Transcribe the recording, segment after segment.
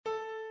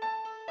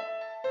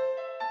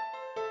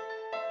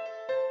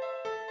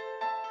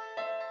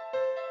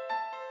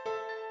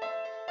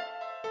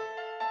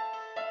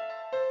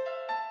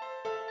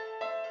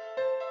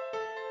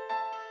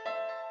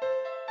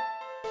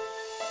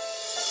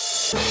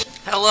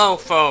Hello,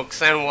 folks,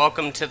 and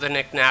welcome to the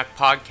Knick Knack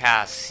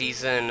Podcast,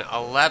 Season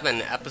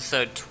 11,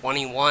 Episode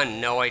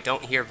 21. No, I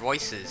don't hear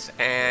voices.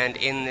 And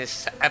in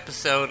this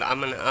episode,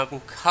 I'm gonna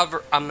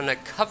cover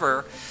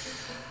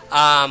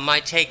my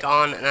take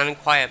on An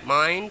Unquiet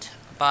Mind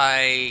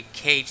by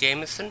Kay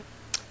Jameson,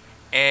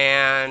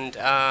 and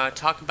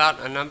talk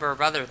about a number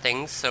of other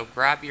things. So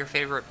grab your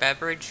favorite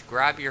beverage,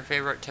 grab your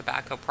favorite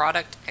tobacco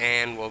product,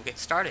 and we'll get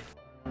started.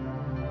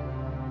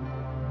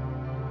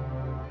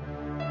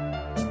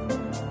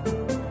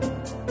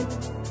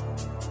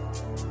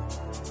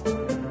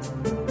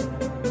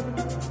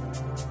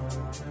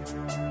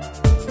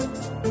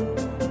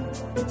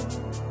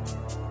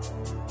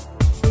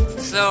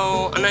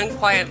 So, An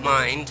Unquiet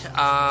Mind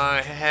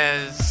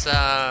has.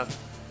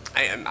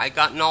 I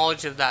got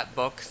knowledge of that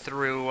book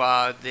through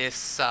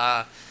this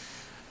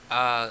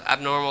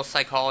abnormal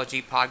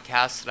psychology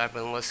podcast that I've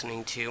been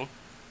listening to,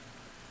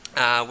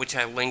 which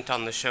I linked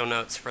on the show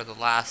notes for the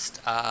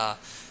last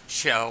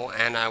show,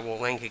 and I will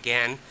link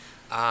again.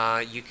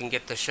 You can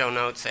get the show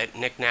notes at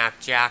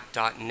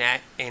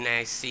knickknackjack.net,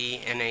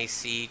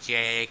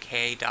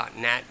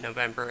 NICNACJAK.net,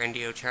 November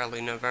Indio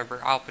Charlie, November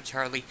Alpha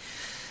Charlie,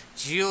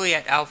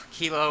 Juliet Alpha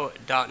Kilo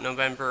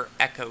November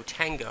Echo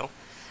Tango,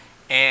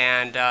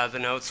 and the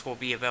notes will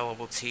be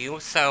available to you.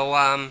 So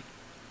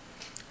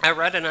I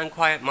read An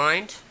Unquiet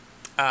Mind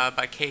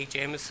by Kay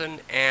Jameson,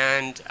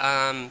 and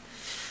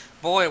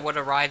boy, what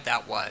a ride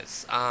that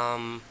was.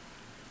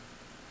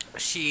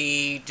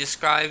 She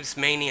describes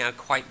mania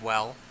quite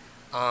well.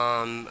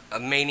 A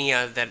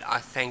mania that I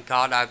thank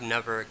God I've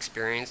never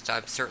experienced.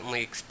 I've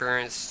certainly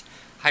experienced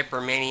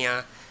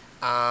hypermania,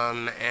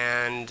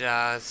 and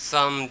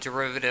some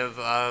derivative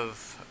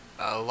of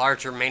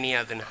larger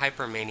mania than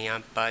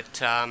hypermania,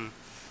 but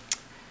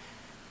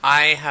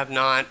I have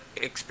not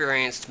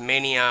experienced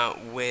mania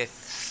with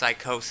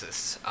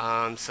psychosis.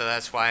 So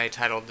that's why I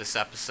titled this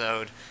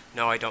episode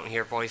No, I Don't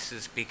Hear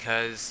Voices,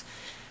 because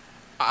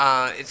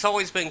it's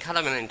always been kind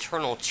of an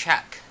internal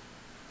check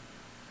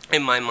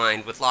in my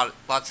mind with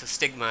lots of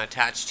stigma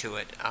attached to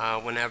it.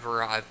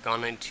 Whenever I've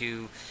gone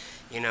into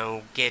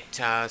get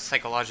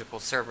psychological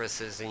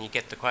services, and you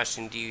get the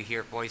question, do you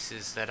hear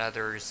voices that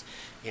others,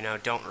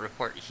 don't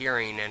report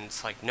hearing? And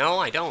it's like, no,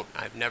 I don't.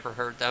 I've never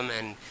heard them,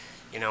 and,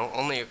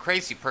 only a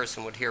crazy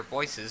person would hear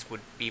voices,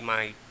 would be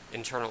my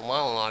internal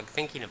monologue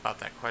thinking about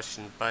that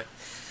question. But,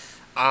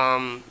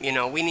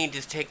 we need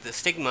to take the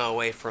stigma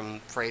away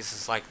from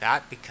phrases like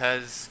that,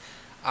 because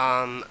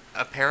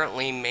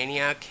apparently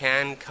mania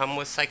can come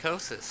with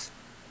psychosis.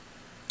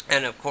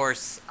 And, of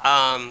course,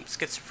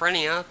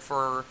 schizophrenia,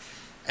 for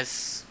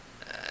as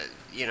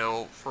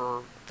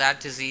for that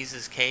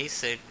disease's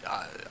case, it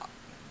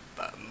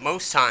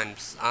most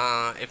times,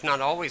 if not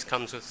always,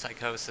 comes with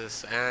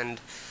psychosis. And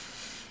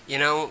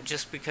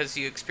just because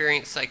you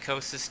experience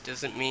psychosis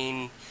doesn't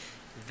mean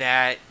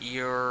that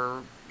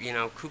you're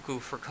cuckoo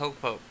for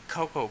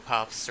cocoa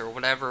puffs, or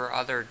whatever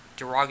other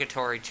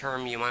derogatory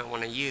term you might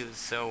want to use.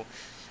 So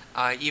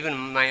even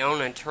my own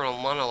internal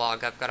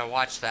monologue, I've got to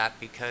watch that,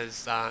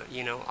 because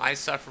I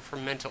suffer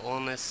from mental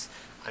illness.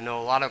 I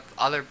know a lot of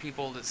other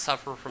people that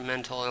suffer from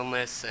mental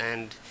illness,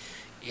 and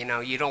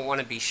you don't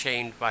want to be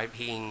shamed by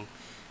being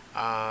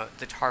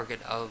the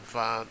target of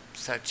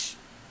such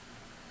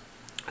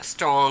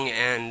strong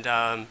and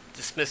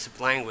dismissive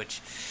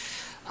language.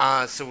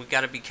 So we've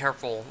got to be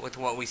careful with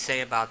what we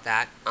say about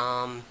that.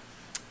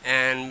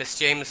 And Miss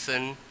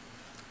Jameson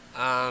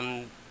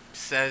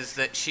says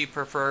that she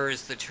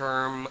prefers the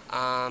term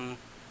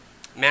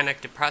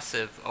manic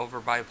depressive over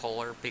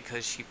bipolar,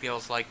 because she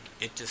feels like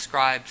it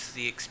describes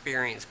the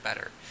experience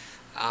better,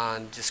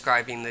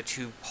 describing the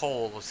two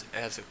poles,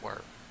 as it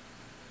were.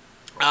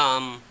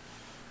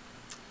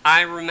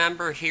 I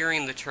remember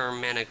hearing the term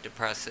manic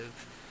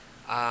depressive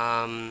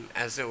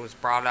as it was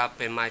brought up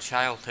in my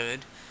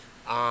childhood,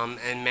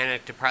 and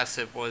manic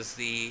depressive was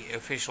the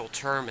official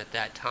term at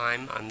that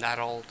time. I'm that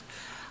old.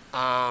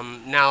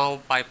 Now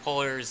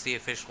bipolar is the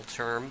official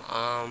term.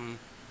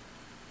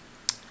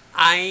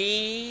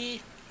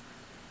 I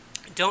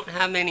don't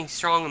have any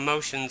strong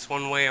emotions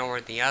one way or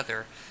the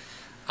other.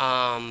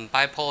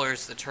 Bipolar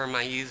is the term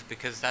I use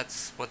because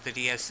that's what the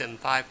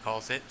DSM-5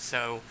 calls it,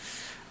 so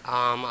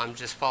I'm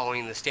just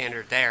following the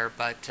standard there.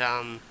 But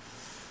I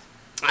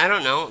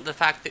don't know, the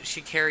fact that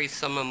she carries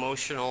some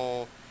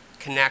emotional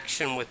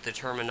connection with the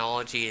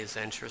terminology is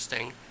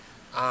interesting.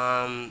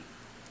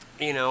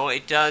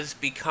 It does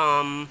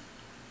become,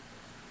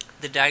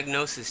 the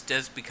diagnosis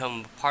does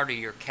become a part of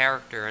your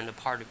character and a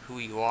part of who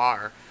you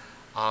are.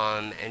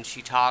 And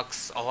she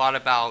talks a lot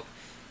about,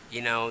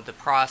 the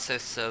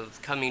process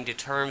of coming to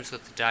terms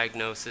with the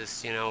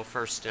diagnosis,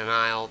 first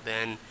denial,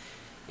 then,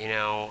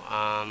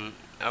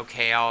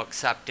 okay, I'll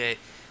accept it.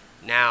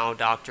 Now,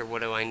 doctor,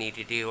 what do I need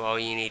to do? Oh,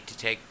 you need to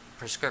take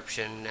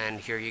prescription, and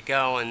here you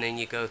go. And then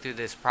you go through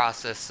this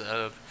process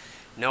of,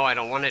 no, I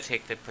don't want to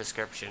take the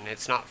prescription.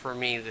 It's not for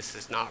me. This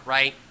is not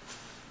right.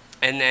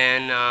 And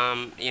then,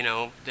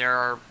 there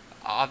are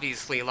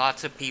obviously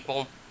lots of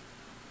people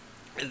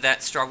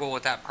that struggle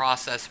with that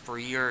process for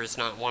years,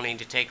 not wanting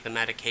to take the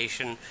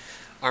medication,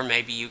 or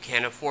maybe you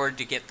can't afford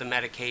to get the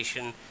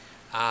medication.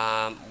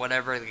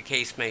 Whatever the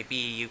case may be,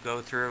 you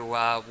go through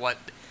what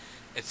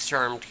it's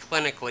termed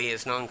clinically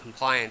as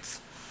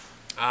noncompliance.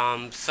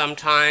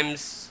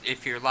 Sometimes,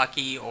 if you're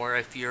lucky or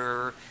if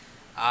you're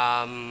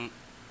um,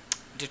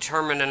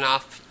 determined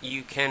enough,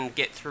 you can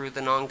get through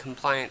the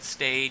non-compliance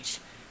stage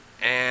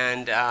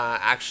and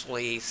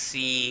actually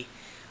see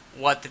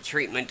what the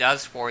treatment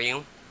does for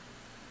you.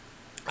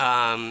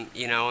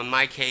 In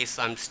my case,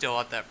 I'm still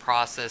at that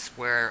process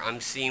where I'm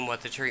seeing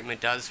what the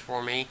treatment does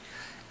for me.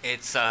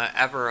 It's an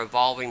ever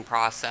evolving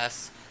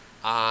process.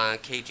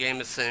 Kay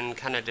Jameson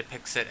kind of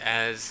depicts it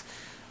as,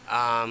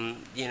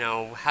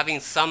 having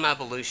some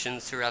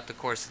evolutions throughout the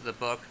course of the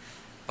book,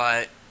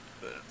 but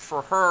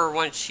for her,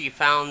 once she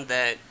found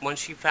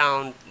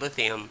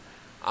lithium,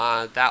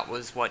 that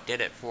was what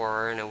did it for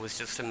her, and it was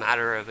just a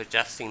matter of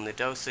adjusting the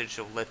dosage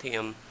of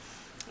lithium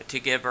to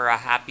give her a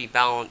happy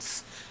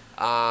balance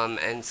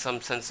and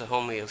some sense of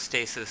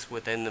homeostasis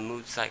within the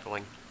mood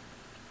cycling.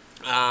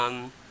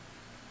 Um,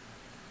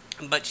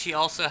 but she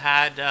also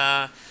had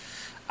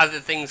other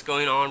things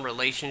going on,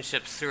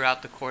 relationships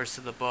throughout the course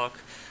of the book.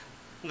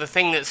 The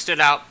thing that stood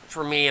out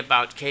for me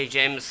about Kay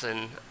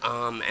Jameson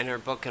and her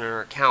book and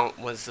her account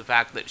was the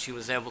fact that she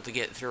was able to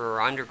get through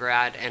her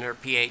undergrad and her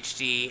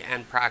PhD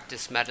and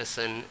practice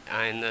medicine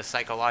in the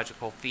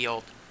psychological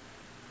field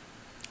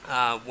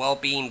while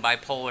being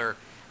bipolar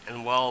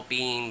and while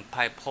being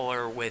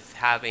bipolar with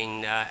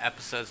having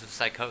episodes of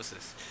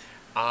psychosis.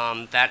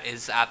 That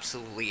is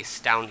absolutely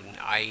astounding.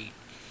 I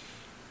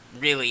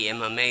really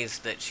am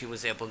amazed that she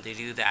was able to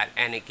do that,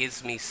 and it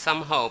gives me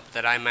some hope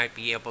that I might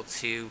be able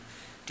to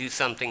do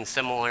something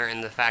similar,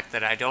 and the fact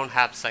that I don't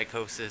have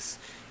psychosis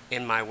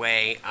in my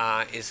way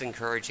is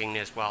encouraging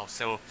as well.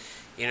 So,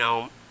 you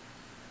know,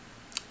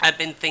 I've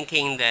been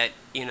thinking that,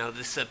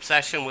 this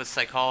obsession with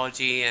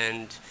psychology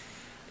and,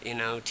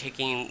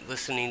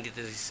 listening to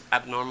these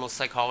abnormal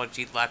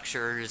psychology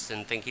lectures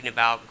and thinking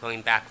about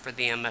going back for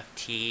the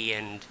MFT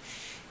and,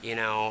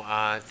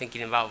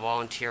 thinking about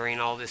volunteering,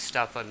 all this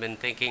stuff, I've been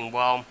thinking,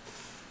 well,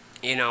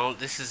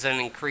 this is an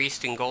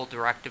increased in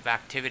goal-directive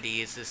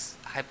activity, is this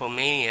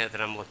hypomania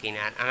that I'm looking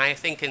at. And I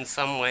think in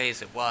some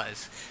ways it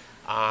was.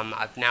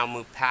 I've now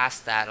moved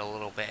past that a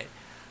little bit.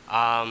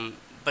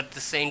 But at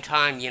the same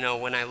time,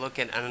 when I look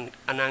at An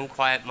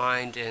Unquiet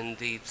Mind and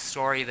the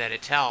story that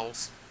it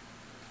tells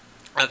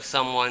of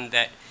someone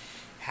that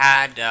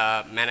had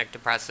manic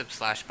depressive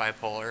slash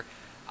bipolar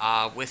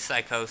with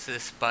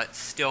psychosis, but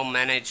still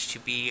managed to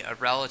be a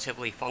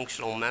relatively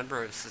functional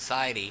member of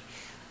society,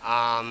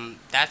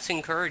 that's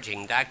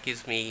encouraging. That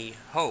gives me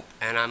hope,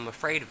 and I'm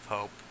afraid of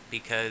hope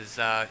because,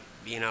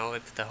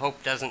 if the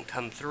hope doesn't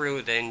come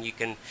through, then you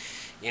can,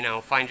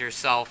 find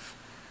yourself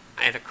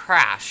at a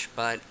crash.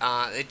 But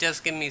it does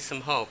give me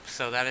some hope,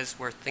 so that is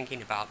worth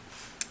thinking about.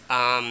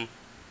 Um,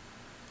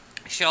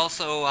 she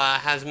also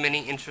has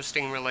many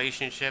interesting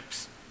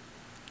relationships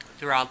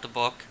throughout the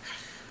book.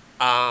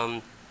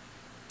 Um,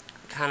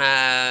 kind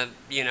of,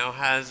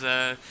 has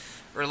a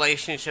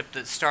relationship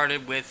that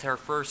started with her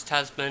first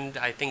husband.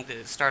 I think that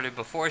it started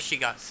before she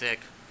got sick.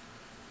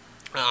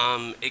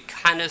 It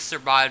kind of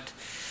survived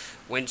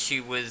when she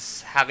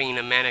was having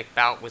a manic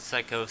bout with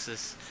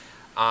psychosis,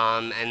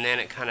 and then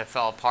it kind of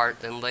fell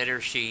apart. Then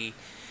later she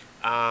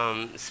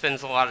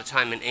spends a lot of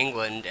time in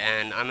England,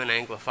 and I'm an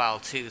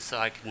Anglophile too, so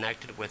I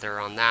connected with her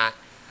on that.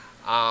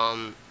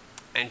 Um,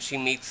 and she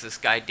meets this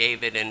guy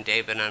David, and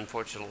David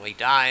unfortunately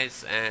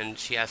dies, and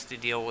she has to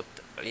deal with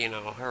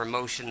her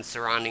emotions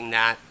surrounding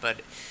that.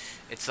 But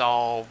it's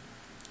all,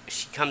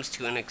 she comes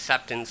to an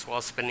acceptance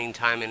while spending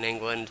time in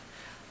England,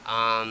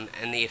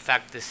 and the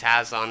effect this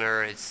has on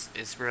her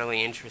is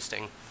really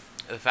interesting.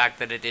 The fact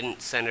that it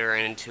didn't send her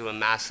into a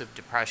massive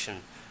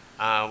depression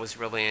was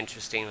really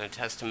interesting, a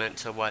testament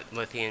to what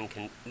lithium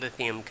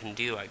can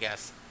do, I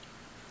guess.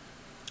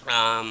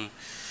 Um,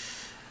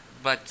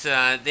 but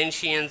then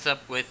she ends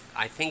up with,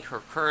 I think, her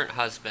current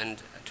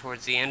husband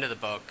towards the end of the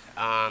book,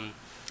 and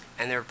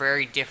they're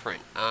very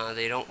different.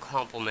 They don't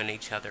complement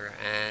each other,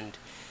 and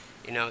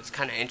it's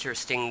kind of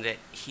interesting that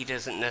he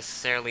doesn't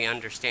necessarily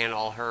understand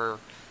all her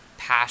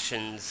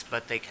passions,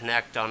 but they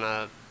connect on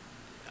a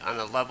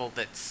level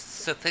that's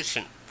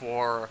sufficient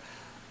for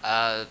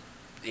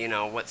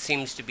what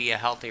seems to be a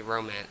healthy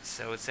romance.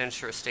 So it's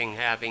interesting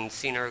having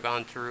seen her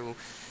gone through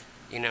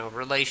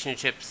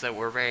relationships that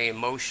were very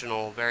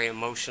emotional, very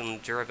emotion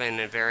driven,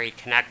 and very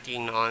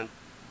connecting on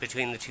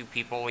between the two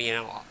people.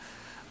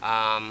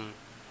 Um,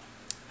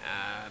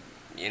 uh,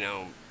 you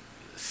know,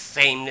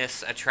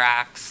 sameness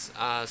attracts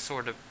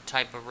sort of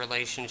type of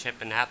relationship,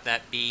 and have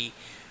that be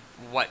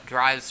what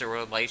drives the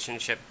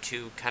relationship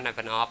to kind of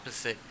an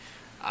opposite,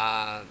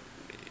 uh,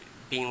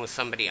 being with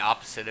somebody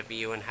opposite of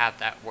you, and have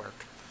that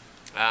work.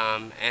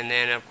 And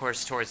then, of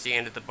course, towards the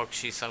end of the book,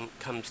 she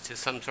comes to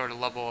some sort of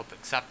level of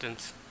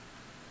acceptance.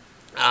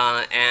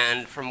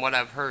 And from what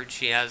I've heard,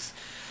 she has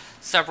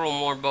several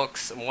more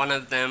books. One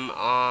of them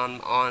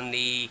on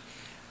the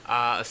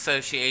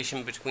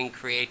association between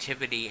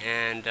creativity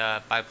and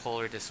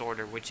bipolar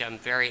disorder, which I'm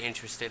very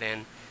interested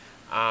in.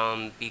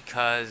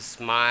 because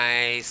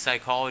my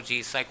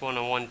psychology Psych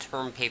 101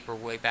 term paper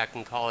way back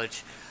in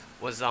college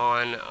was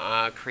on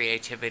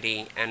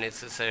creativity and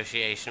its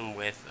association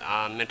with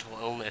mental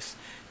illness,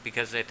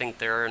 because I think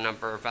there are a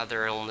number of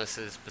other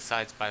illnesses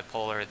besides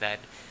bipolar that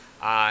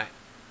uh,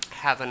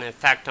 have an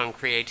effect on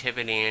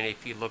creativity. And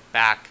if you look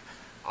back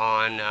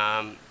on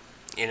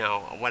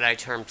what I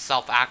term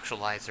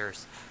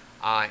self-actualizers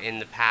in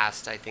the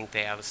past, I think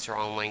they have a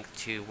strong link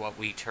to what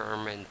we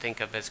term and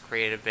think of as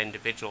creative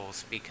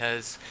individuals,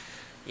 because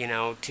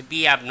to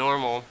be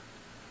abnormal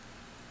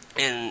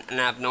in an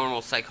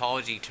abnormal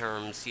psychology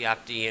terms, you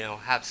have to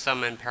have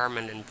some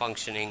impairment in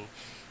functioning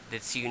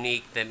that's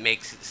unique, that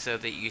makes it so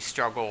that you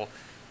struggle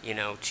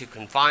to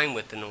confine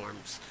with the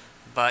norms.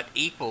 But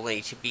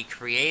equally, to be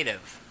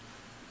creative,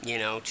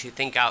 to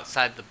think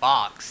outside the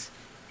box,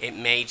 it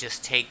may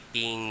just take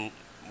being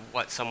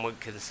what some would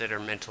consider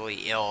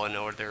mentally ill in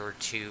order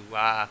to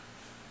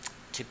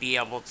be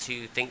able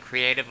to think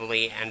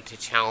creatively and to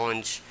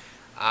challenge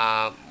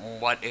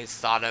what is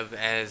thought of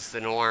as the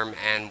norm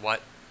and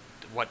what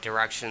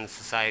direction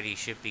society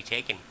should be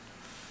taking.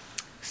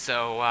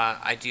 So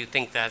I do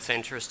think that's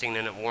interesting,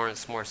 and it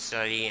warrants more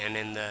study. And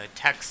in the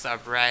texts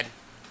I've read,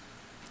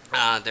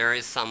 there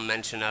is some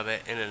mention of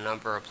it in a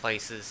number of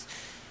places.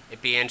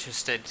 I'd be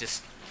interested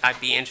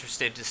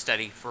to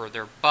study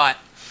further. But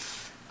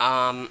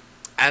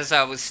as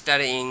I was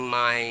studying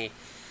my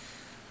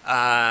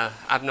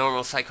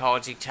abnormal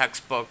psychology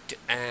textbook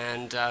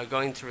and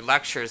going through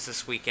lectures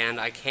this weekend,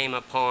 I came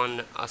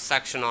upon a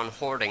section on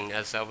hoarding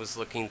as I was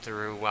looking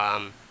through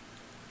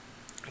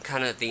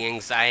kind of the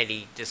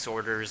anxiety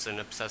disorders and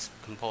obsessive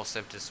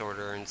compulsive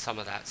disorder and some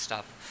of that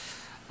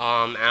stuff.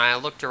 And I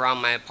looked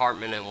around my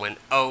apartment and went,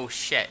 oh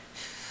shit.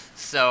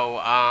 So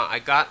I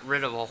got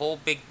rid of a whole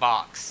big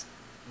box,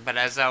 but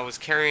as I was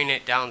carrying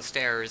it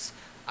downstairs,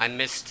 I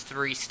missed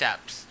 3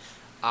 steps.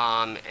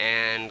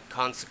 And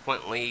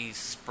consequently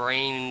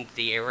sprained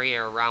the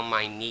area around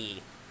my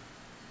knee.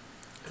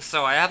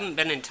 So I haven't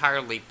been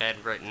entirely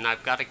bedridden.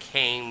 I've got a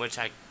cane, which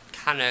I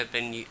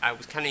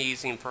was kind of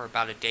using for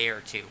about a day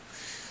or two.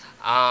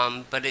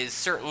 But it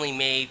certainly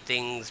made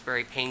things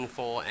very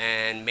painful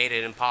and made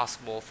it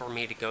impossible for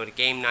me to go to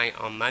game night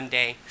on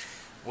Monday,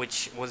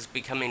 which was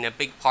becoming a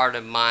big part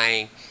of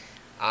my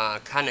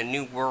kind of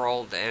new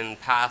world and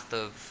path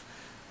of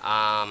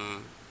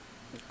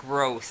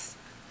growth,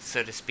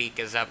 so to speak,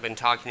 as I've been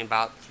talking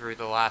about through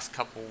the last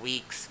couple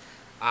weeks.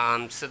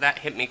 So that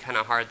hit me kind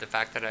of hard. The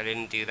fact that I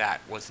didn't do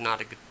that was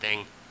not a good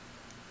thing.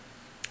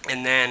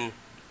 And then,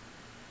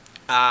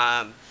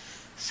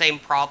 same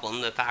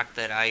problem, the fact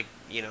that I'm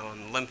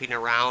limping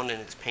around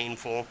and it's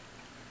painful.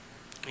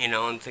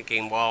 I'm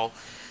thinking, well,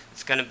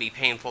 it's going to be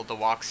painful to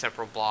walk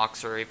several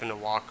blocks or even to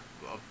walk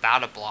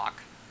about a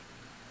block.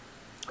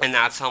 And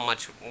that's how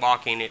much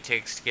walking it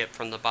takes to get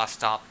from the bus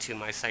stop to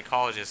my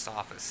psychologist's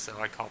office.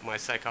 So I called my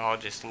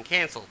psychologist and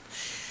canceled.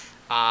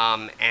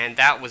 And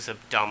that was a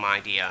dumb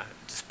idea,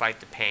 despite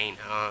the pain,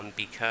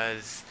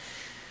 because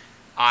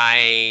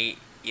I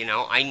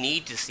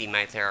need to see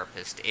my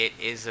therapist. It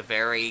is a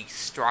very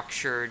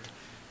structured,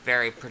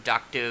 very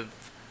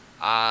productive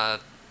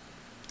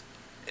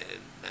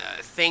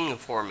thing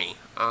for me.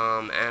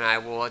 And I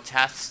will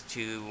attest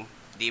to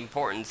the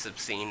importance of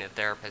seeing a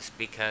therapist,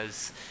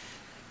 because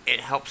it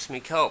helps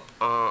me cope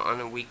on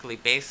a weekly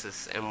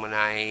basis, and when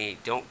I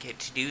don't get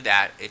to do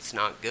that, it's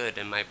not good.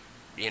 And I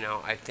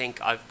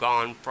think I've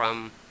gone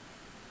from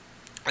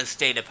a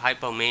state of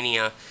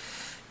hypomania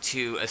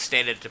to a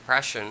state of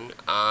depression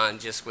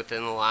just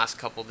within the last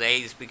couple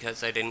days,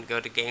 because I didn't go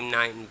to game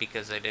night and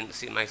because I didn't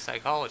see my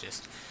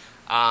psychologist.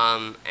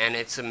 And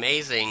it's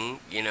amazing,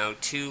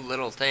 2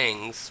 little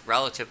things,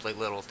 relatively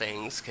little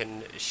things,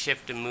 can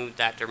shift a mood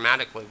that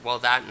dramatically. Well,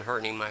 that and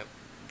hurting my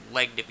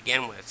leg to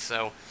begin with.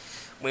 So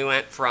we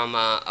went from,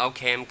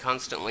 okay, I'm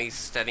constantly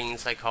studying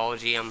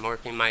psychology, I'm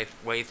working my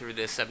way through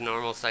this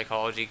abnormal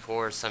psychology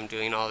course, I'm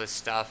doing all this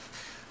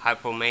stuff,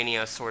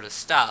 hypomania sort of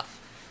stuff,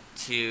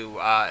 to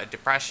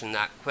depression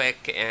that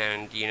quick.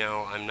 And,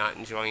 I'm not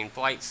enjoying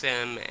flight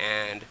sim,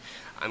 and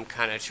I'm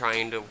kind of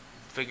trying to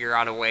figure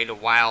out a way to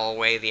while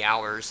away the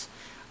hours,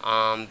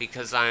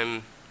 because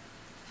I'm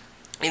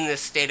in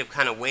this state of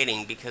kind of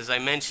waiting, because I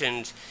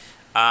mentioned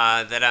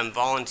that I'm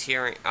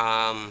volunteering,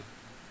 I'm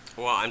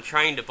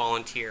trying to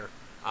volunteer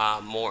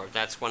more.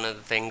 That's one of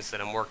the things that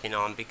I'm working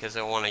on, because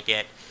I want to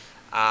get,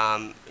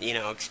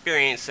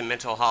 experience in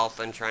mental health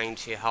and trying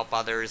to help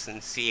others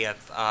and see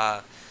if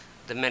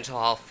the mental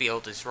health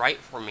field is right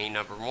for me,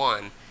 number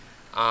one.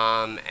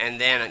 And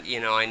then,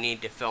 I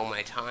need to fill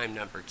my time,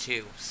 number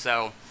 2.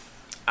 So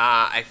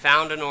I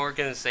found an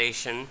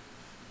organization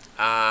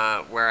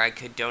where I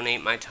could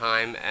donate my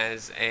time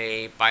as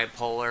a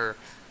bipolar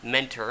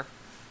mentor.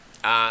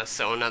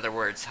 So in other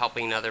words,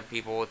 helping other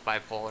people with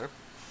bipolar.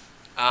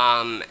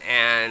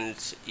 And,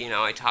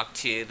 I talked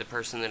to the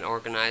person that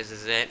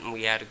organizes it, and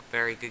we had a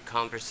very good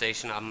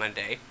conversation on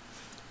Monday.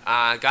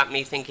 Got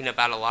me thinking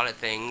about a lot of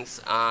things.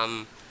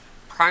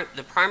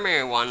 The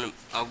primary one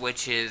of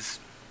which is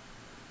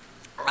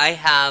I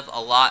have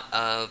a lot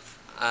of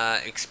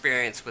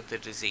experience with the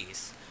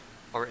disease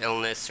or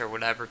illness or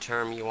whatever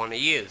term you want to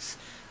use.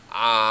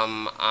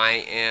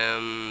 I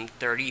am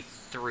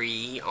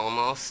 33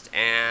 almost,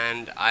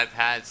 and I've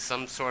had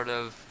some sort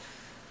of,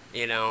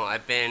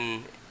 I've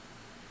been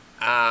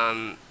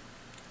um,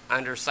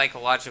 under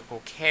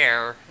psychological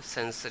care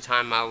since the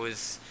time I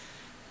was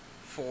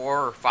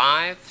 4 or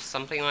 5,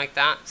 something like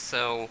that.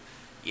 So,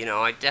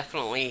 I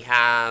definitely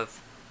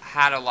have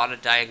had a lot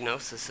of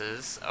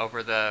diagnoses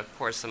over the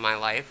course of my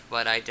life,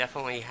 but I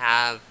definitely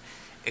have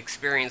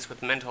experience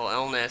with mental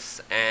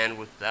illness and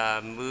with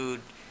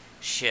mood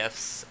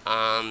shifts.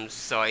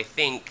 So I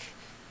think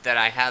that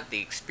I have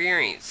the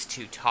experience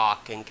to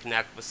talk and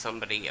connect with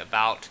somebody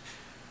about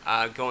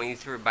going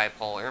through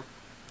bipolar.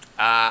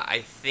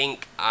 I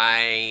think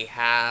I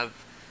have,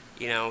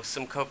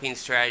 some coping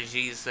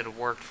strategies that have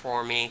worked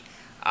for me.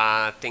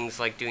 Things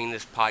like doing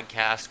this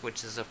podcast,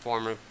 which is a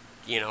form of,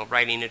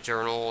 writing a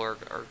journal or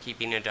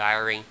keeping a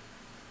diary.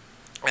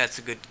 That's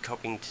a good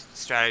coping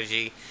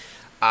strategy.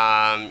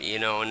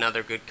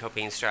 Another good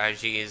coping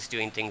strategy is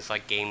doing things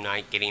like game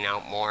night, getting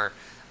out more,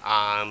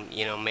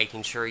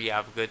 making sure you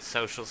have a good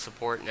social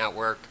support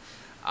network.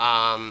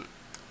 Um,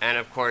 and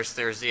of course,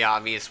 there's the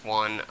obvious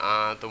one,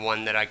 the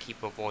one that I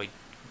keep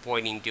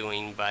avoiding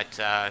doing, but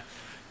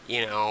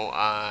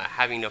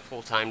having a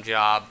full-time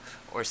job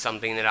or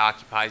something that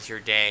occupies your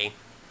day.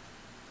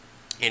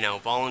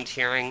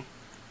 Volunteering.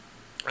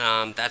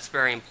 That's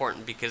very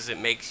important because it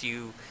makes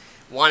you,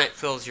 one, it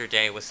fills your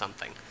day with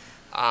something.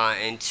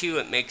 And two,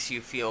 it makes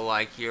you feel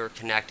like you're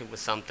connected with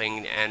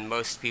something. And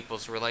most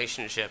people's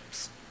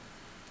relationships,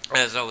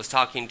 as I was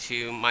talking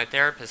to my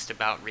therapist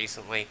about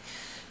recently,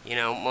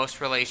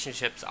 most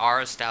relationships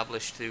are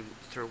established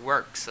through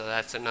work. So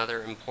that's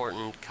another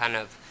important kind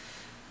of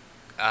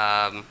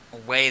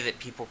way that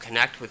people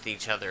connect with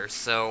each other.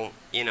 So,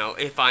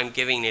 if I'm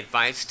giving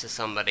advice to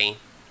somebody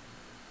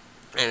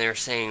and they're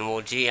saying,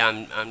 well, gee,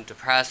 I'm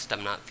depressed,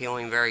 I'm not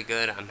feeling very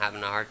good, I'm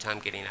having a hard time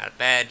getting out of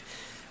bed,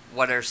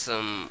 what are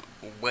some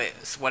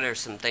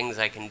things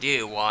I can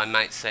do? Well, I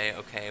might say,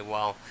 okay,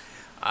 well,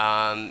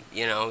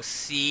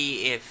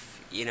 see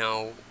if,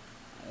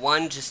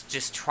 one,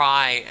 just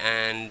try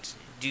and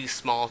do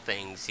small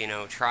things,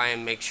 try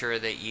and make sure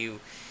that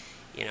you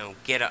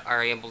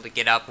are able to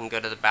get up and go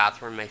to the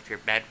bathroom. If you're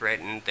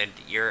bedridden, that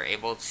you're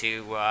able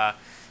to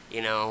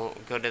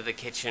go to the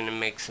kitchen and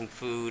make some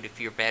food. If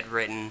you're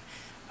bedridden,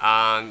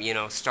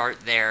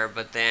 start there.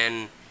 But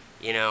then,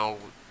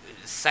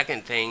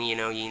 second thing,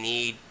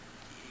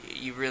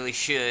 you really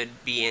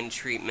should be in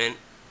treatment.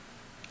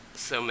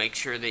 So make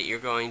sure that you're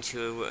going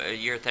to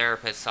your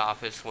therapist's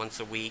office once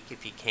a week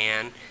if you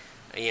can.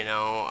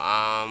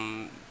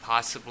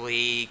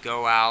 Possibly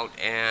go out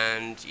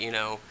and,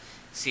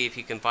 see if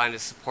you can find a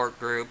support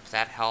group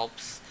that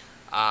helps.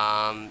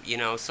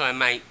 So I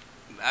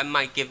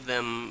might give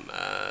them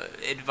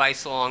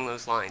advice along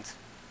those lines,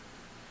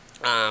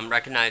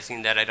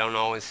 recognizing that I don't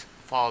always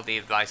follow the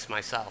advice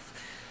myself.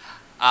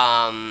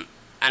 And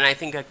I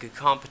think I could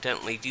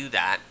competently do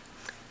that.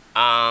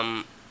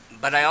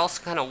 But I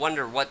also kind of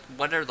wonder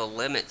what are the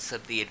limits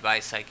of the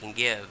advice I can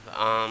give.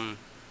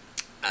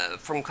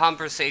 From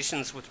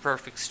conversations with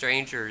perfect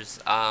strangers,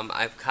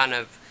 I've kind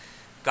of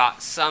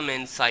got some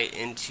insight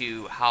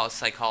into how a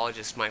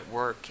psychologist might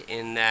work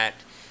in that,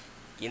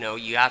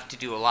 you have to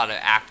do a lot of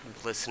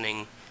active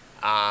listening.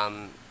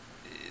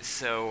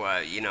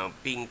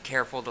 Being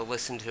careful to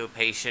listen to a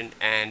patient,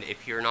 and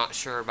if you're not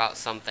sure about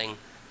something,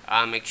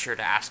 make sure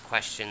to ask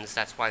questions.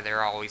 That's why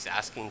they're always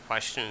asking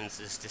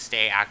questions, is to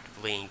stay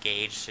actively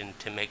engaged and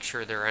to make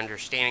sure they're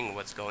understanding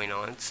what's going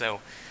on.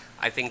 So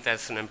I think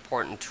that's an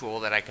important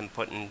tool that I can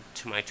put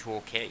into my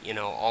toolkit.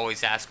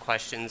 Always ask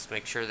questions,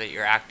 make sure that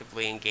you're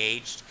actively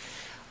engaged.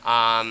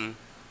 And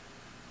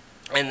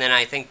then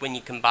I think when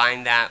you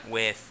combine that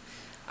with,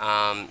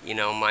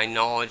 my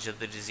knowledge of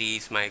the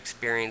disease, my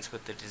experience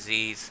with the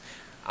disease,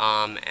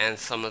 and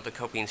some of the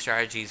coping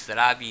strategies that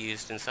I've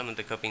used and some of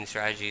the coping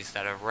strategies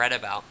that I've read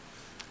about,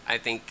 I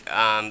think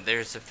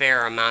there's a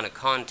fair amount of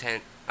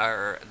content,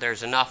 or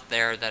there's enough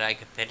there that I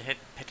could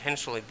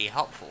potentially be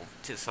helpful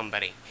to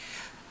somebody.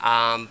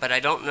 But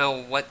I don't know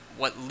what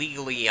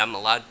legally I'm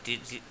allowed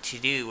to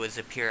do as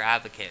a peer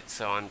advocate,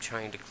 so I'm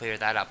trying to clear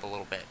that up a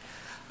little bit.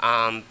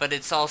 But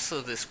it's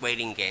also this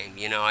waiting game.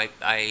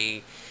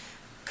 I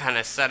kind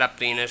of set up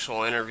the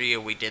initial interview.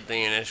 We did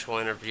the initial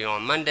interview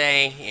on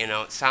Monday.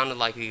 It sounded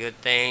like a good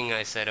thing.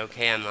 I said,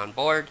 okay, I'm on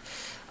board.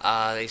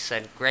 They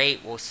said,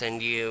 great, we'll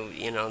send you,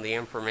 the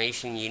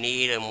information you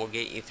need, and we'll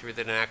get you through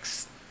the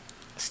next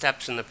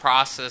steps in the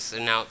process.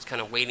 And now it's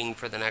kind of waiting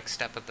for the next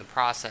step of the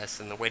process,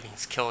 and the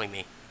waiting's killing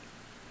me.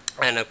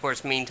 And of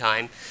course,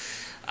 meantime,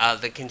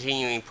 the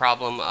continuing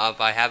problem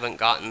of I haven't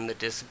gotten the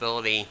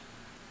disability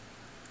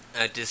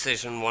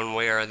decision one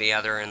way or the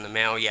other in the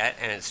mail yet,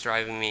 and it's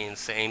driving me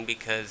insane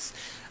because,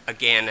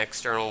 again,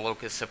 external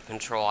locus of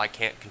control, I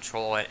can't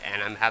control it,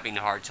 and I'm having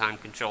a hard time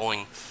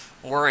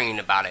worrying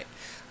about it.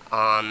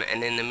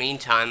 And in the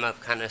meantime,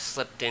 I've kind of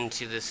slipped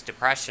into this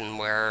depression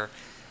where,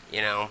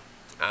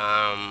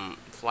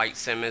 Flight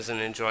Sim isn't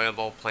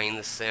enjoyable. Playing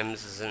The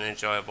Sims isn't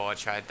enjoyable. I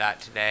tried that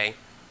today.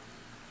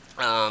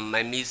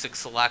 My music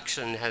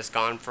selection has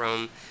gone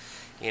from,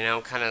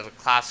 kind of the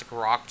classic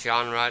rock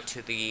genre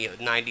to the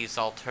 90s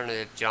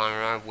alternative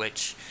genre,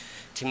 which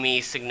to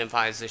me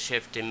signifies a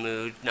shift in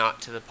mood,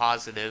 not to the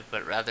positive,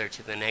 but rather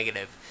to the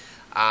negative.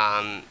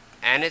 And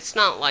it's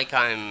not like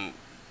I'm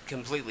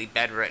completely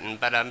bedridden,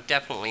 but I'm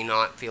definitely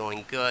not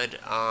feeling good.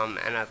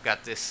 And I've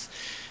got this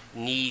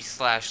knee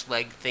slash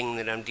leg thing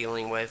that I'm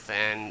dealing with,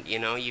 and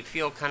you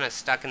feel kind of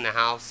stuck in the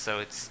house, so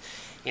it's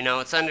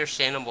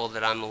understandable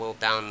that I'm a little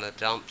down in the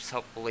dumps.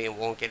 Hopefully, it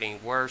won't get any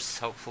worse.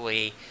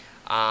 Hopefully,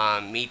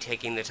 me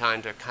taking the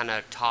time to kind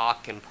of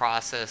talk and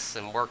process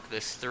and work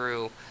this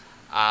through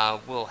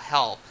will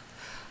help.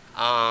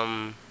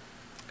 Um,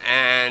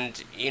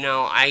 and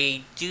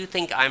I do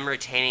think I'm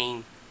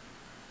retaining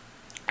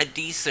a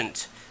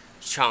decent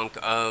chunk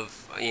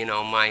of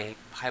my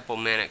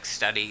hypomanic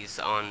studies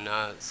on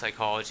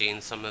psychology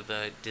and some of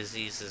the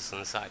diseases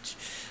and such.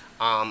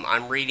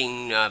 I'm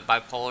reading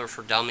Bipolar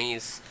for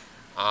Dummies,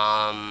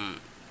 um,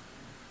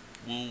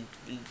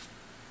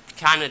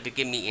 kind of to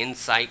give me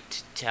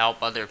insight to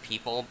help other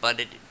people, but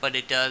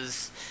it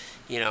does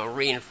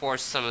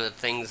reinforce some of the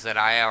things that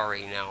I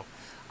already know.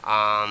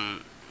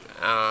 Um,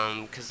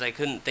 because I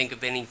couldn't think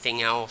of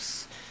anything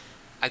else.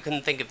 I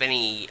couldn't think of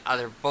any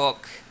other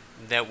book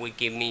that would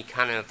give me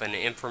kind of an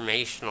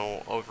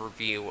informational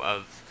overview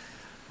of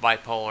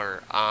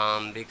bipolar.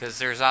 Because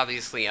there's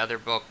obviously other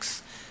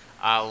books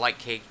like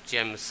Kate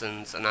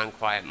Jemison's An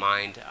Unquiet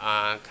Mind,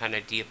 kind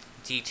of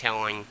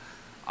detailing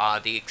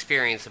the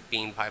experience of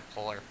being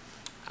bipolar.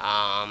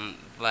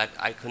 But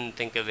I couldn't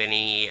think of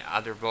any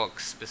other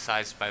books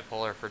besides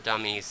Bipolar for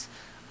Dummies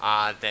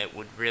that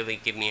would really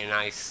give me a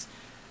nice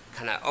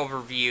kind of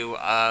overview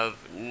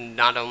of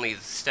not only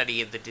the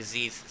study of the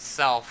disease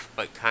itself,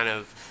 but kind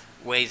of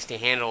ways to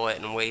handle it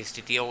and ways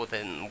to deal with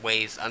it and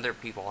ways other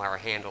people are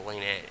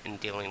handling it and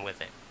dealing with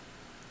it.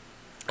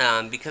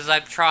 Because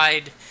I've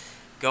tried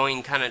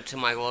going kind of to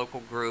my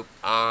local group,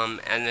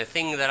 and the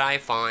thing that I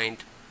find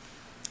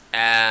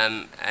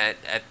at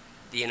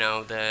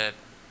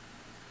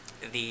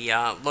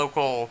the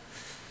local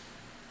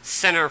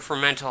Center for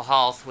Mental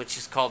Health, which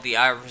is called the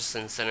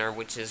Iverson Center,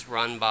 which is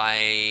run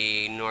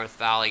by North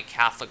Valley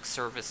Catholic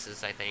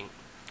Services, I think,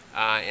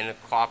 in a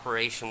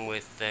cooperation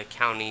with the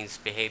county's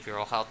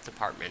behavioral health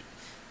department.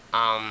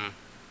 Um,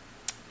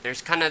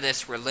 there's kind of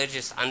this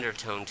religious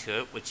undertone to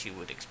it, which you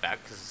would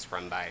expect because it's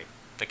run by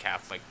the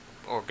Catholic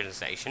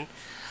organization.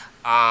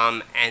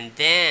 And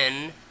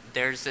then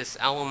there's this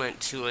element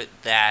to it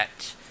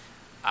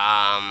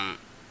um,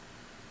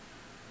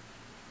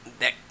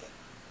 that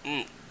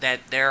that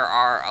there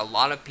are a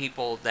lot of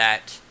people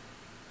that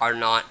are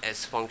not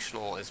as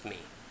functional as me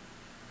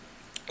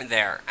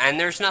there, and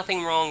there's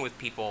nothing wrong with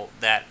people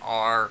that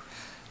are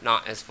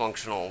not as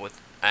functional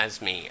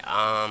as me.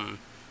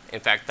 In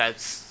fact,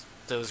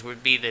 those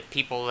would be the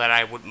people that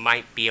I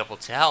might be able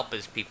to help,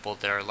 is people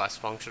that are less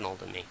functional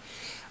than me.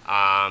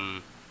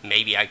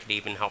 Maybe I could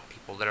even help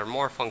people that are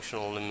more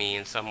functional than me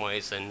in some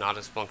ways and not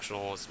as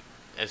functional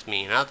as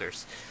me in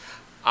others.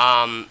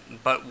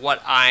 But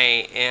what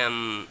I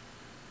am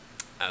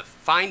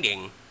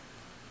finding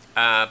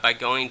by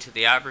going to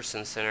the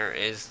Iverson Center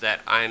is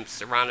that I'm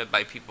surrounded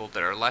by people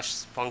that are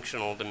less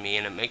functional than me,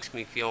 and it makes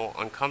me feel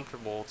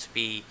uncomfortable to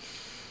be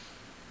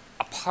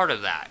a part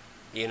of that,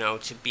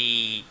 to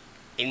be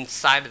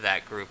inside of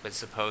that group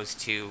as opposed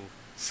to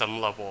some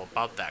level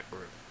above that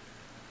group.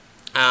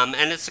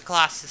 And it's a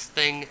classist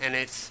thing, and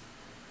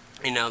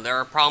there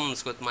are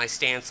problems with my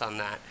stance on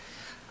that.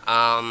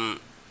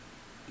 Um,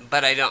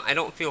 but I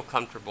don't feel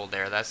comfortable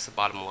there. That's the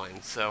bottom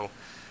line. So,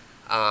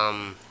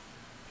 um,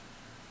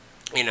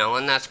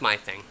 and that's my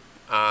thing.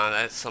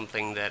 That's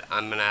something that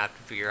I'm going to have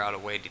to figure out a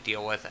way to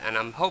deal with. And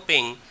I'm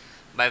hoping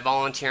by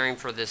volunteering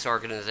for this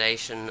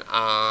organization,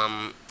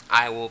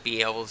 I will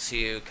be able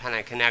to kind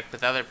of connect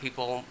with other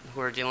people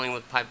who are dealing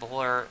with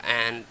bipolar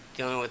and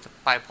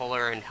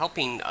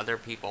helping other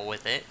people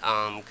with it,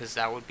 because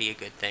that would be a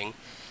good thing.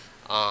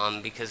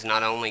 Because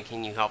not only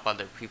can you help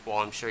other people,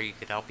 I'm sure you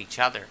could help each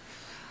other.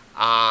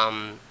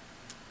 Um,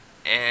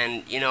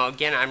 and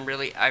again,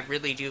 I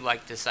really do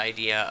like this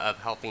idea of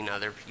helping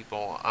other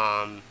people.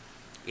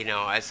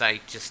 As I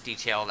just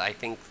detailed, I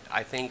think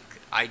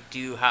I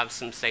do have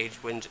some sage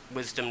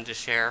wisdom to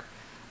share.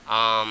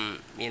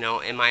 Am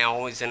I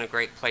always in a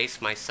great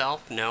place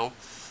myself? No.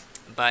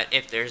 But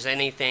if there's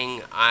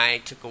anything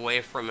I took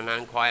away from An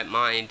Unquiet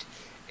Mind,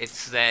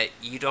 it's that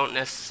you don't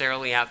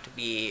necessarily have to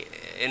be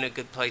in a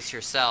good place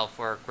yourself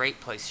or a great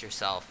place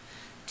yourself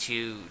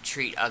to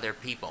treat other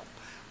people.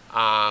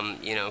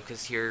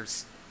 Because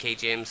here's Kay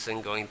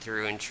Jameson going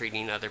through and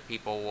treating other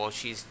people while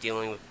she's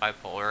dealing with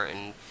bipolar,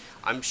 and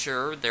I'm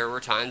sure there were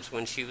times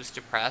when she was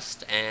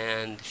depressed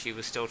and she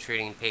was still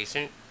treating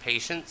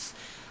patients.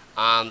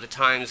 The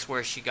times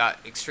where she got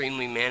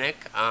extremely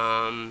manic,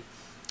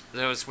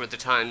 those were the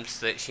times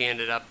that she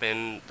ended up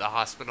in the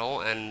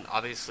hospital and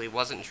obviously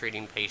wasn't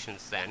treating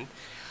patients then.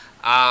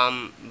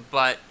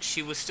 But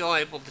she was still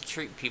able to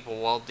treat people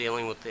while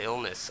dealing with the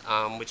illness,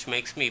 which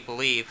makes me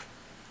believe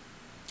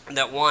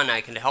that one,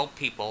 I can help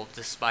people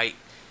despite,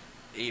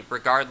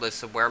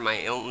 regardless of where my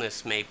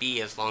illness may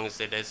be, as long as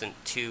it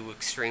isn't too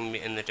extreme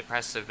in the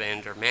depressive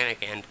end or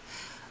manic end.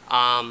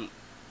 Um,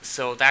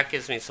 so that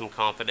gives me some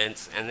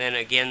confidence. And then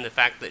again, the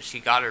fact that she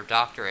got her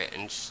doctorate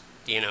and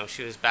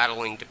she was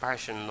battling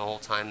depression the whole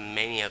time,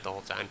 mania the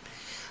whole time.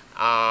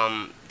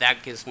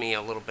 That gives me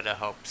a little bit of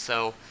hope.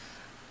 So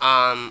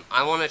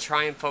I want to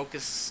try and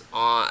focus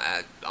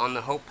on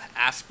the hope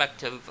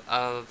aspect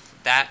of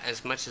that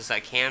as much as I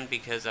can,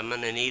 because I'm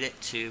going to need it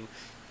to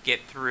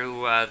get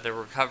through the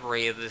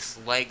recovery of this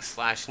leg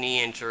slash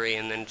knee injury,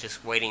 and then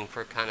just waiting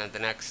for kind of the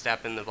next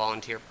step in the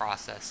volunteer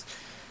process.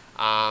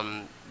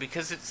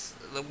 Because it's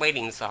the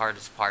waiting's the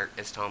hardest part,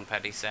 as Tom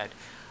Petty said.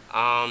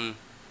 Um,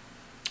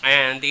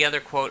 and the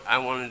other quote I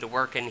wanted to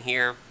work in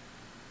here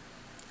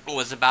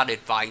was about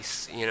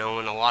advice, and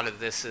a lot of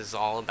this is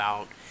all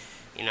about,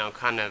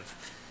 kind of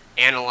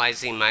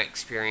analyzing my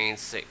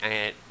experience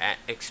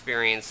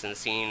and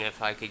seeing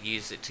if I could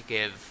use it to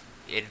give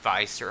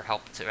advice or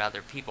help to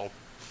other people.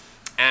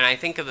 And I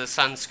think of the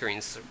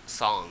Sunscreen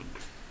song,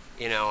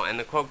 and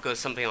the quote goes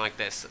something like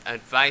this: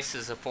 "Advice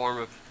is a form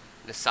of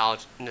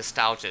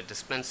nostalgia.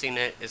 Dispensing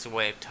it is a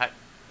way of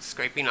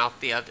scraping off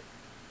the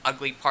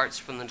ugly parts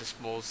from the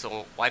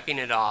disposal, wiping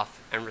it off,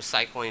 and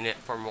recycling it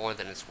for more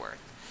than it's worth."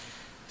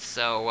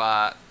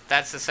 So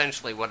that's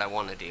essentially what I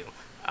want to do.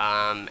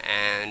 And,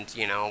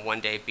 one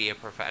day be a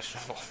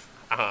professional.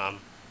 um,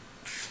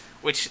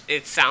 which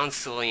it sounds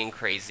silly and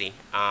crazy.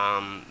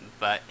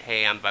 But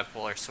hey, I'm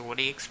bipolar, so what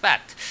do you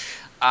expect?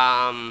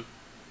 Um,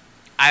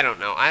 I don't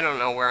know. I don't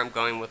know where I'm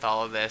going with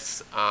all of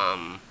this.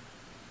 I'm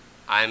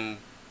I'm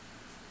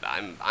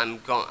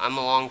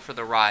along for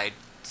the ride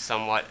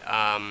somewhat,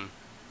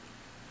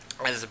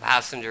 as a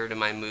passenger to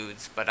my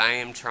moods, but I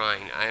am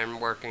trying. I am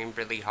working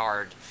really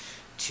hard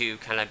to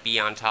kind of be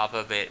on top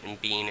of it and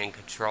being in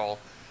control.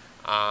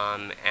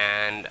 And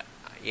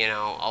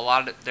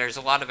there's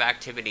a lot of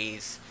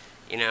activities.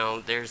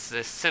 There's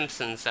this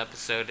Simpsons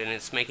episode, and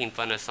it's making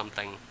fun of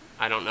something.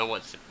 I don't know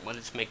what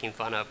it's making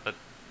fun of, but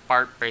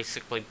Bart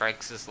basically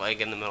breaks his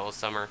leg in the middle of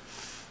summer,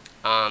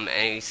 and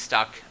he's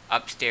stuck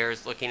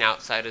upstairs looking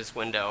outside his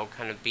window,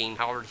 kind of being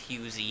Howard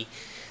Hughesy,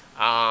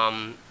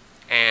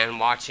 and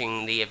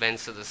watching the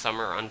events of the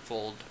summer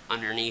unfold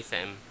underneath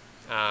him.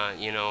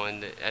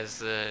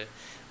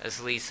 As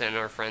Lisa and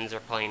her friends are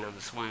playing on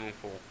the swimming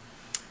pool.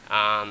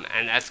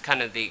 And that's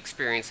kind of the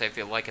experience I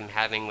feel like I'm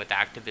having with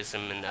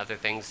activism and other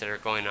things that are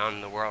going on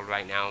in the world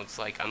right now. It's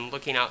like I'm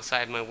looking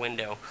outside my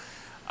window,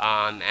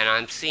 and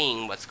I'm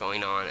seeing what's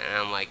going on, and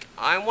I'm like,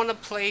 I want to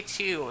play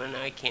too, and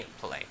I can't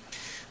play.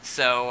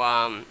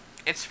 So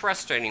it's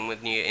frustrating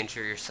when you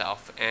injure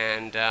yourself,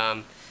 and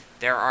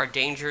there are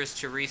dangers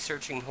to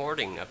researching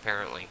hoarding,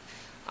 apparently.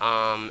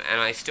 And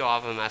I still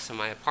have a mess in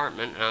my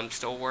apartment, and I'm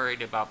still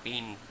worried about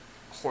being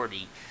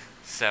hoardy.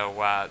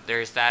 So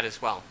there's that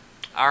as well.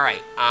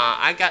 Alright,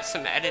 I got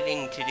some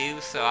editing to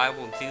do, so I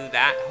will do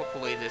that.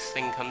 Hopefully this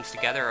thing comes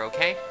together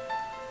okay.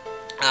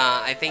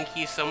 I thank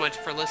you so much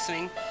for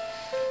listening.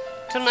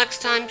 Till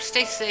next time,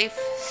 stay safe,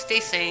 stay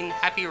sane,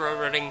 happy road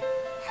running,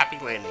 happy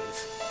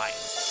landings. Bye.